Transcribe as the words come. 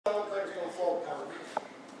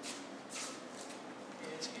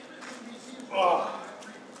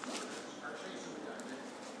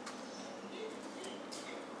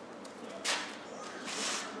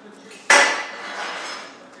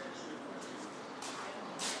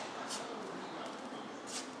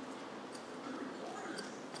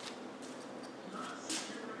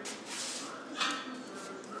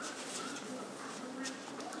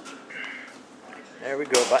we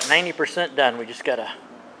go, about 90% done. We just gotta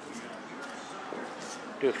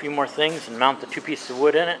do a few more things and mount the 2 pieces of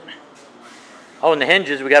wood in it. Oh, and the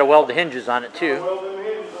hinges, we gotta weld the hinges on it too.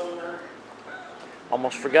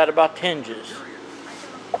 Almost forgot about the hinges.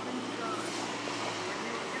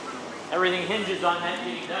 Everything hinges on that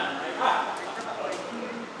getting done, right?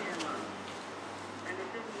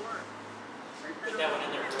 Put that one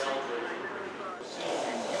in there for elbow.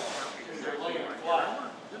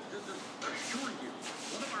 Assure you,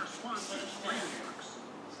 one of our sponsors, Frameworks,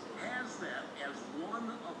 has that as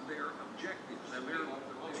one of their objectives, and their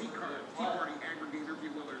Tea Party aggregator, if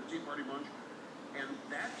you will, or Tea Party bunch, and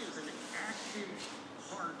that is an active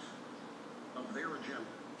part of their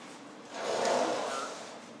agenda.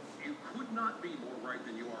 You could not be more right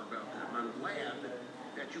than you are about that. And I'm glad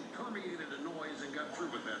that you permeated a noise and got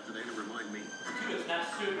through with that today to remind me. Two is not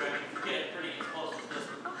super. I mean, get it pretty close to this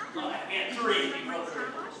one. I get 3. You go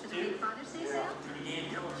through 2. Father's Day sale?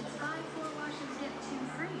 Yeah. Buy 4 washes, get 2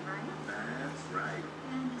 free, right? That's right.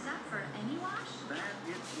 And is that for any wash? That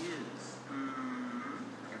it is.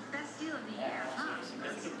 It's the best deal of the year, huh?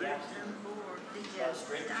 That's the best 10-4. Did you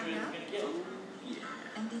stock up?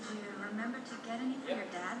 Yeah. And did you remember to get any for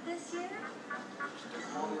your dad this year?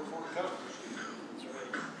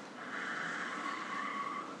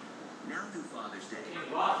 Now through Father's Day,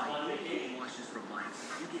 buy 4 washes from Mike.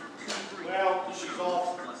 You get 2 free. Well, she's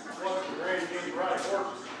off. Wasn't ready to get right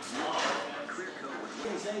horses. Clear coat with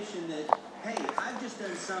Realization that, hey, I've just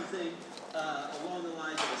done something along the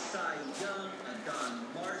lines of a Cy Young, a Don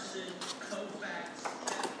Larson, Koufax,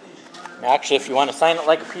 Catfish Hunter. Actually, if you want to sign it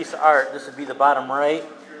like a piece of art, this would be the bottom right.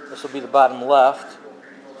 This will be the bottom left.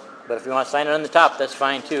 But if you want to sign it on the top, that's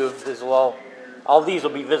fine too. This will all these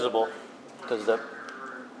will be visible because the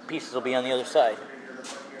pieces will be on the other side.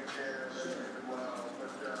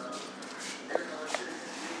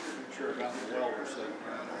 Sure about the welder thing.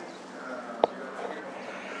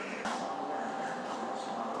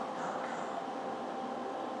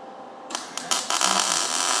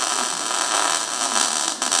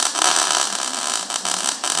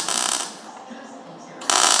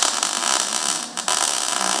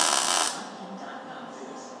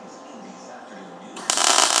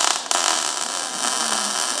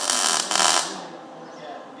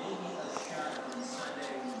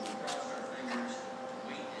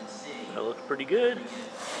 That looks pretty good. Do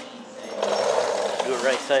it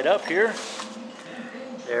right side up here.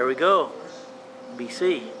 There we go.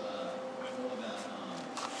 BC.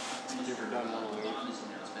 Have you ever done one of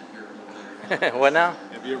those? What now?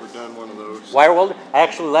 Have you ever done one of those? Wire welder?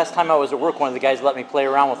 Actually, last time I was at work, one of the guys let me play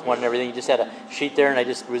around with one and everything. He just had a sheet there, and I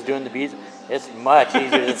just was doing the beads. It's much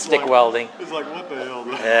easier than stick welding. It's like, what the hell?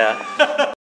 Yeah.